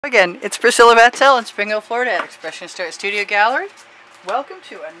Again, it's Priscilla Batzell in Spring Hill, Florida at Expressionist Art Studio Gallery. Welcome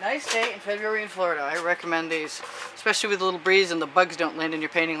to a nice day in February in Florida. I recommend these, especially with a little breeze and the bugs don't land in your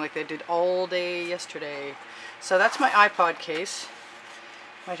painting like they did all day yesterday. So that's my iPod case.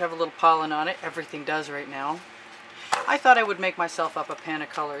 Might have a little pollen on it. Everything does right now. I thought I would make myself up a pan of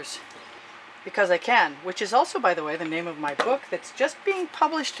colors because I can, which is also, by the way, the name of my book that's just being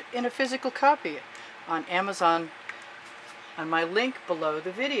published in a physical copy on Amazon. On my link below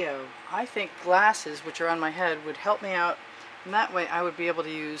the video. I think glasses, which are on my head, would help me out, and that way I would be able to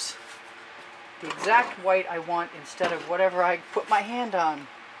use the exact white I want instead of whatever I put my hand on.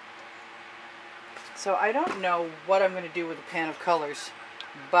 So I don't know what I'm going to do with a pan of colors,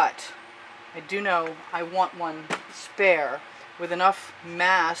 but I do know I want one spare with enough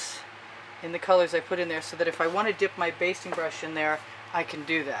mass in the colors I put in there so that if I want to dip my basting brush in there, I can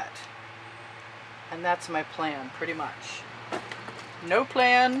do that. And that's my plan, pretty much. No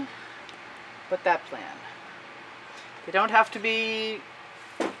plan, but that plan. They don't have to be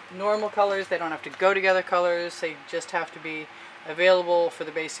normal colors, they don't have to go together colors, they just have to be available for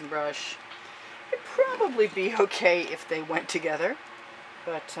the basting brush. It'd probably be okay if they went together,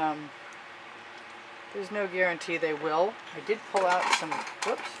 but there's no guarantee they will. I did pull out some,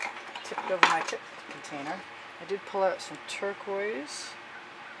 whoops, tipped over my tip container. I did pull out some turquoise.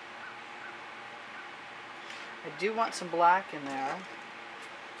 I do want some black in there.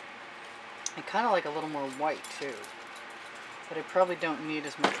 I kind of like a little more white too, but I probably don't need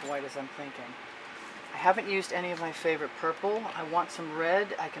as much white as I'm thinking. I haven't used any of my favorite purple. I want some red.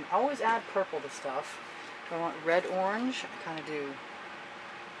 I can always add purple to stuff. If I want red orange, I kind of do.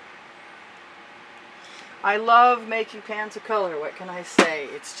 I love making pans of color. What can I say?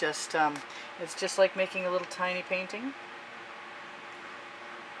 It's just like making a little tiny painting.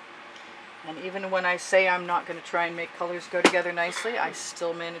 And even when I say I'm not going to try and make colors go together nicely, I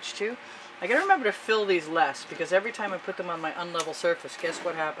still manage to. I gotta remember to fill these less, because every time I put them on my unlevel surface, guess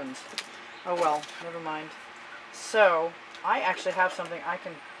what happens? Oh well, never mind. So, I actually have something I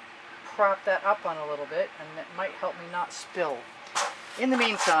can prop that up on a little bit, and that might help me not spill. In the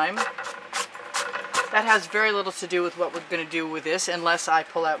meantime, that has very little to do with what we're going to do with this, unless I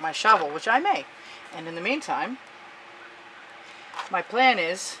pull out my shovel, which I may. And in the meantime, my plan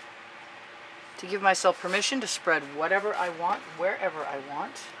is to give myself permission to spread whatever I want, wherever I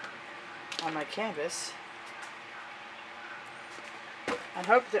want, on my canvas, and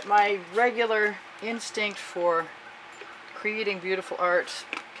hope that my regular instinct for creating beautiful art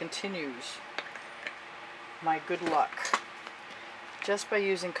continues. My good luck. Just by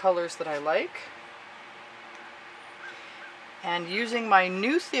using colors that I like, and using my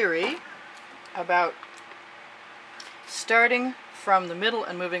new theory about starting from the middle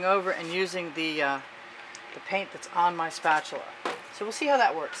and moving over and using the paint that's on my spatula. So we'll see how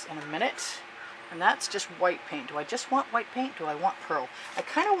that works in a minute. And that's just white paint. Do I just want white paint? Do I want pearl? I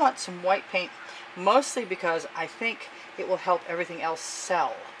kind of want some white paint, mostly because I think it will help everything else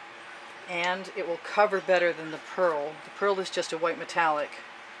sell. And it will cover better than the pearl. The pearl is just a white metallic.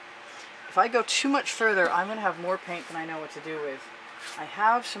 If I go too much further, I'm going to have more paint than I know what to do with. I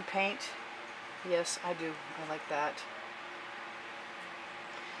have some paint. Yes, I do. I like that.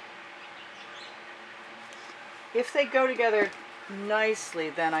 If they go together nicely,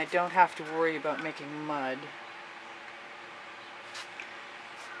 then I don't have to worry about making mud.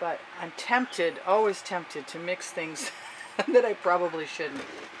 But I'm tempted, always tempted, to mix things that I probably shouldn't.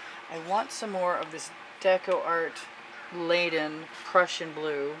 I want some more of this Deco Art laden Prussian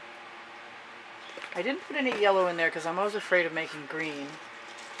blue. I didn't put any yellow in there because I'm always afraid of making green.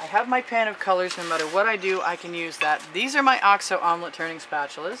 I have my pan of colors. No matter what I do, I can use that. These are my OXO omelet turning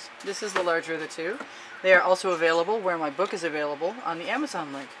spatulas. This is the larger of the two. They are also available where my book is available on the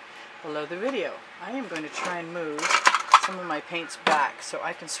Amazon link below the video. I am going to try and move some of my paints back so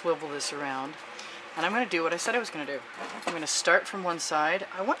I can swivel this around. And I'm going to do what I said I was going to do. I'm going to start from one side.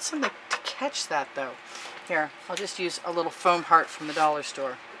 I want something to catch that though. Here, I'll just use a little foam heart from the dollar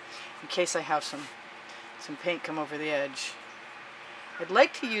store in case I have some paint come over the edge. I'd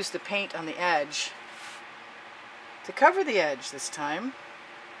like to use the paint on the edge to cover the edge this time.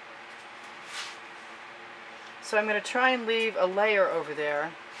 So I'm going to try and leave a layer over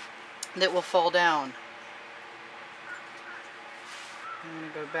there that will fall down. I'm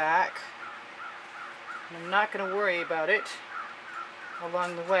going to go back. And I'm not going to worry about it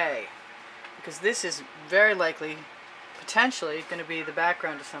along the way, because this is very likely, potentially, going to be the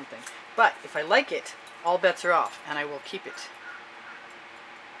background to something. But if I like it, all bets are off, and I will keep it.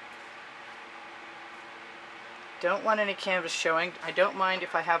 Don't want any canvas showing. I don't mind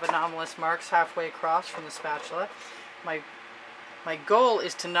if I have anomalous marks halfway across from the spatula. My My goal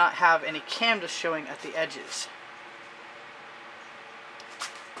is to not have any canvas showing at the edges.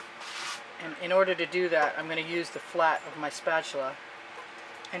 And in order to do that, I'm going to use the flat of my spatula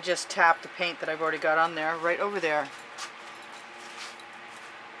and just tap the paint that I've already got on there right over there.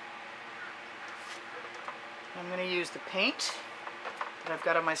 I'm going to use the paint that I've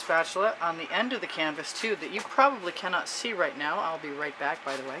got on my spatula on the end of the canvas too, that you probably cannot see right now. I'll be right back,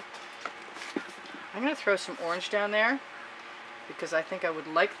 by the way. I'm going to throw some orange down there because I think I would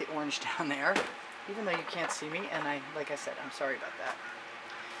like the orange down there, even though you can't see me, and like I said, I'm sorry about that.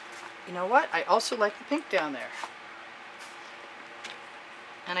 You know what? I also like the pink down there.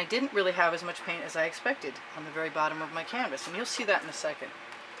 And I didn't really have as much paint as I expected on the very bottom of my canvas, and you'll see that in a second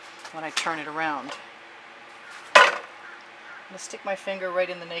when I turn it around. I'm going to stick my finger right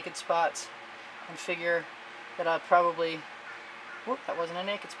in the naked spots and figure that I'll probably, whoop, that wasn't a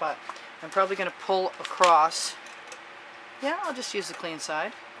naked spot. I'm probably going to pull across. Yeah, I'll just use the clean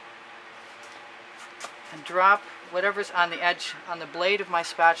side. And drop whatever's on the edge, on the blade of my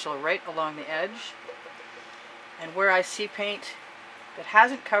spatula, right along the edge. And where I see paint that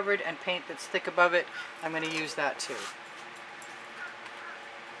hasn't covered and paint that's thick above it, I'm going to use that too.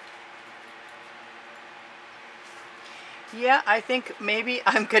 Yeah, I think maybe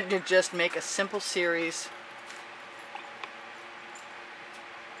I'm going to just make a simple series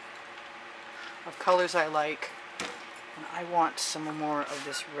of colors I like. And I want some more of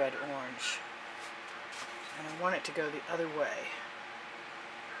this red-orange. And I want it to go the other way.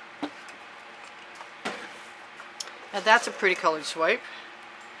 Now that's a pretty colored swipe.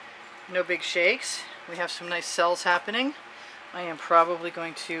 No big shakes. We have some nice cells happening. I am probably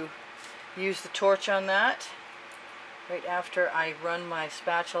going to use the torch on that right after I run my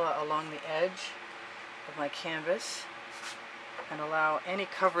spatula along the edge of my canvas and allow any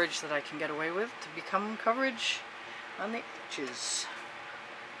coverage that I can get away with to become coverage on the edges.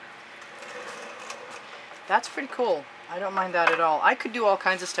 That's pretty cool. I don't mind that at all. I could do all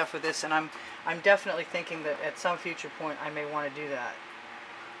kinds of stuff with this, and I'm definitely thinking that at some future point I may want to do that.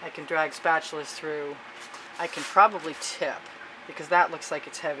 I can drag spatulas through. I can probably tip, because that looks like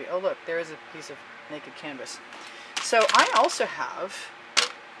it's heavy. Oh look, there is a piece of naked canvas. So I also have,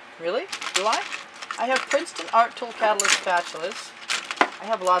 really? Do I? I have Princeton Art Tool Catalyst spatulas. I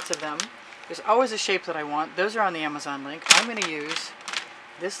have lots of them. There's always a shape that I want. Those are on the Amazon link. I'm going to use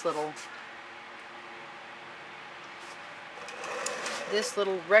this little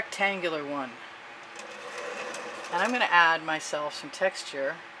rectangular one. And I'm going to add myself some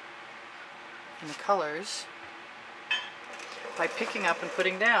texture in the colors by picking up and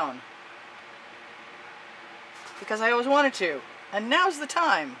putting down. Because I always wanted to. And now's the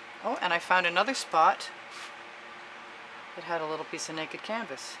time. Oh, and I found another spot that had a little piece of naked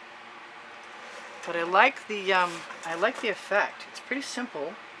canvas. But I like the effect. It's pretty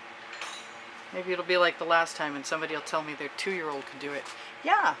simple. Maybe it'll be like the last time and somebody will tell me their 2-year-old could do it.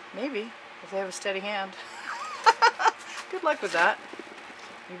 Yeah, maybe, if they have a steady hand. Good luck with that.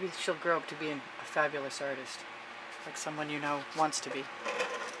 Maybe she'll grow up to be a fabulous artist, like someone you know wants to be.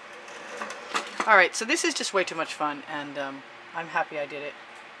 Alright, so this is just way too much fun, and I'm happy I did it.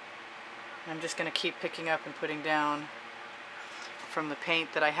 I'm just going to keep picking up and putting down from the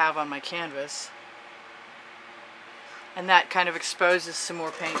paint that I have on my canvas. And that kind of exposes some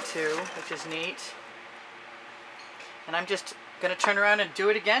more paint too, which is neat. And I'm just going to turn around and do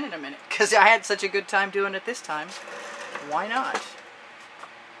it again in a minute, because I had such a good time doing it this time. Why not?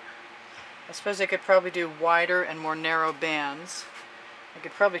 I suppose I could probably do wider and more narrow bands. I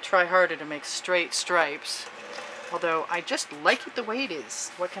could probably try harder to make straight stripes, although I just like it the way it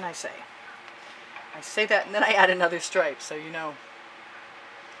is. What can I say? I say that and then I add another stripe, so you know,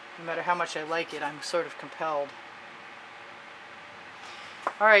 no matter how much I like it, I'm sort of compelled.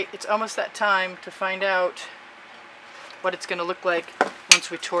 Alright, it's almost that time to find out what it's going to look like once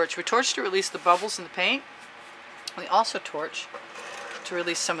we torch. We torch to release the bubbles in the paint. We also torch to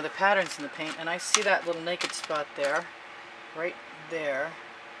release some of the patterns in the paint, and I see that little naked spot there, right there.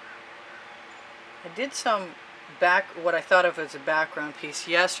 I did some what I thought of as a background piece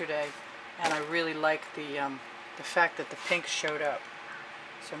yesterday, and I really like the fact that the pink showed up.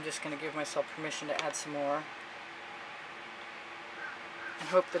 So I'm just going to give myself permission to add some more and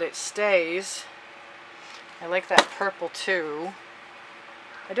hope that it stays. I like that purple too.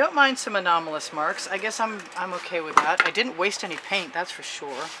 I don't mind some anomalous marks. I guess I'm okay with that. I didn't waste any paint, that's for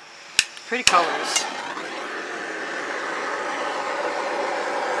sure. Pretty colors.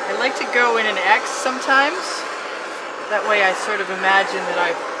 I like to go in an X sometimes. That way I sort of imagine that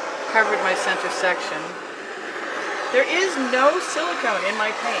I've covered my center section. There is no silicone in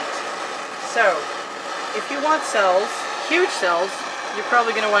my paint. So, if you want cells, huge cells, you're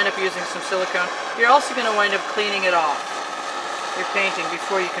probably going to wind up using some silicone. You're also going to wind up cleaning it off, your painting,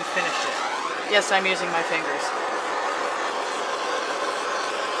 before you can finish it. Yes, I'm using my fingers.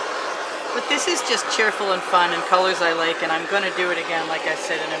 But this is just cheerful and fun and colors I like, and I'm going to do it again, like I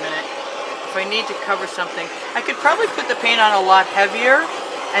said, in a minute. If I need to cover something, I could probably put the paint on a lot heavier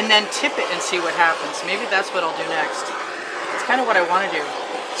and then tip it and see what happens. Maybe that's what I'll do next. It's kind of what I want to do.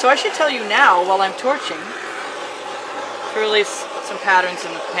 So I should tell you now, while I'm torching, to release some patterns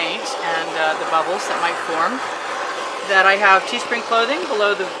in the paint and the bubbles that might form, that I have Teespring clothing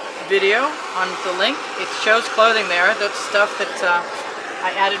below the video on the link. It shows clothing there. That's stuff that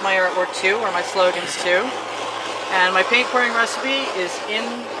I added my artwork to, or my slogans to. And my paint pouring recipe is in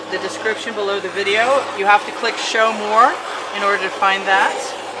the description below the video. You have to click show more in order to find that.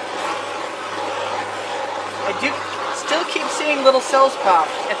 I do still keep seeing little cells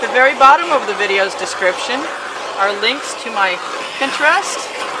pop. At the very bottom of the video's description are links to my Pinterest,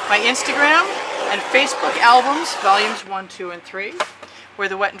 my Instagram, and Facebook albums, volumes 1, 2, and 3, where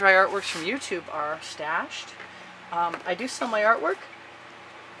the wet and dry artworks from YouTube are stashed. I do sell my artwork.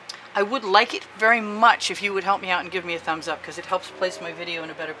 I would like it very much if you would help me out and give me a thumbs up, because it helps place my video in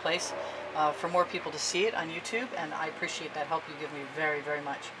a better place for more people to see it on YouTube, and I appreciate that help you give me very, very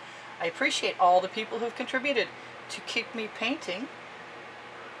much. I appreciate all the people who've contributed to keep me painting,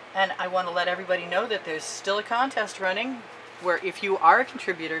 and I want to let everybody know that there's still a contest running where if you are a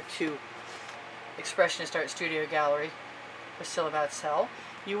contributor to Expressionist Art Studio Gallery, Priscilla Batzell,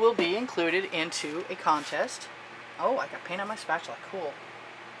 you will be included into a contest. Oh, I got paint on my spatula. Cool.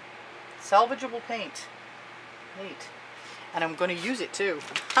 Salvageable paint. Neat. And I'm going to use it too.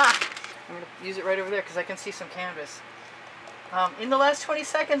 Ha! I'm going to use it right over there because I can see some canvas. In the last 20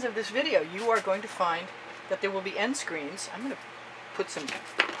 seconds of this video, you are going to find that there will be end screens. I'm going to put some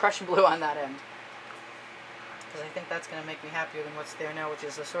Prussian blue on that end, because I think that's going to make me happier than what's there now, which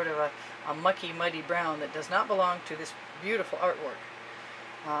is a sort of a mucky, muddy brown that does not belong to this beautiful artwork.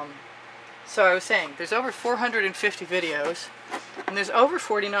 So I was saying, there's over 450 videos, and there's over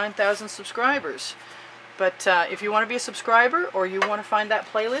 49,000 subscribers. But if you want to be a subscriber, or you want to find that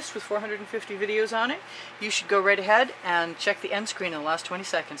playlist with 450 videos on it, you should go right ahead and check the end screen in the last 20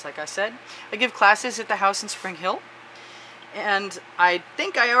 seconds, like I said. I give classes at the house in Spring Hill. And I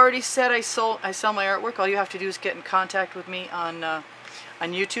think I already said I sell my artwork. All you have to do is get in contact with me on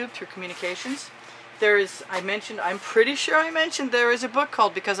YouTube through communications. I'm pretty sure I mentioned there is a book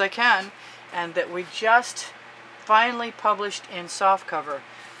called Because I Can, and that we just finally published in softcover,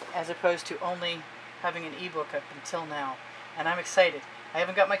 as opposed to only having an ebook up until now. And I'm excited. I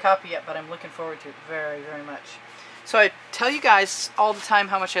haven't got my copy yet, but I'm looking forward to it very, very much. So I tell you guys all the time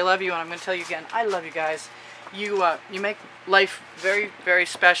how much I love you, and I'm going to tell you again, I love you guys. You make life very, very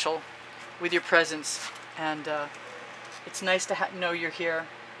special with your presence, and it's nice to know you're here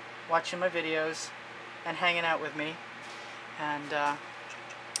watching my videos and hanging out with me. And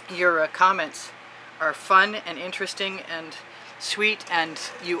your comments are fun and interesting and sweet, and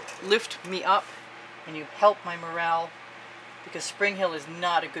you lift me up and you help my morale, because Spring Hill is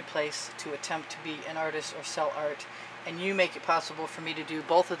not a good place to attempt to be an artist or sell art, and you make it possible for me to do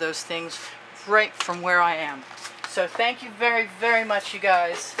both of those things right from where I am. So thank you very, very much, you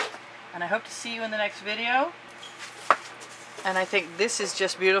guys, and I hope to see you in the next video. And I think this is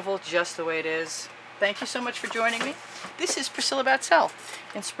just beautiful, just the way it is. Thank you so much for joining me. This is Priscilla Batzell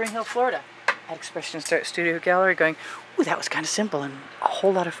in Spring Hill, Florida, at Expressionist Art Studio Gallery, going, ooh, that was kind of simple and a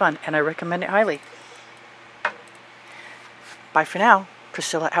whole lot of fun, and I recommend it highly. Bye for now.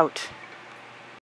 Priscilla out.